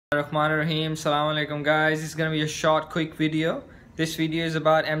Rahim. Assalamu alaikum guys. This is gonna be a short quick video. This video is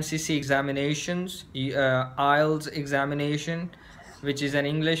about MCC examinations, IELTS examination, which is an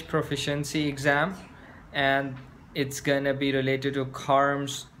English proficiency exam, and it's gonna be related to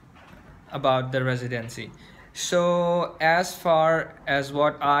CARMS about the residency. So as far as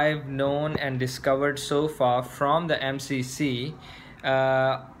what I've known and discovered so far from the MCC,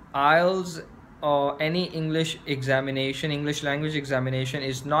 IELTS or any English examination, English language examination,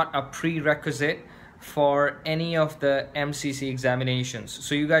 is not a prerequisite for any of the MCC examinations.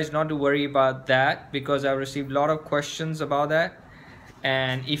 So you guys not to worry about that, because I've received a lot of questions about that.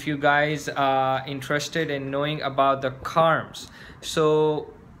 And if you guys are interested in knowing about the CARMS,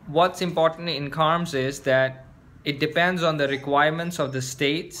 so what's important in CARMS is that it depends on the requirements of the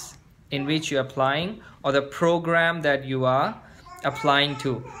states in which you're applying or the program that you are applying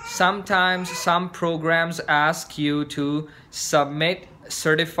to. Sometimes some programs ask you to submit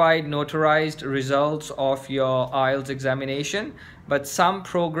certified notarized results of your IELTS examination, but some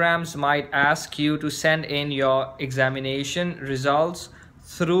programs might ask you to send in your examination results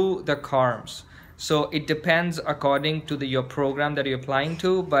through the CARMS. So it depends according to your program that you're applying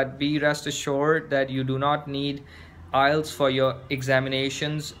to, but be rest assured that you do not need IELTS for your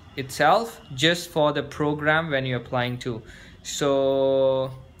examinations itself, just for the program when you're applying to.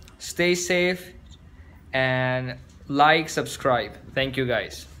 So stay safe and like, subscribe. Thank you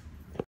guys.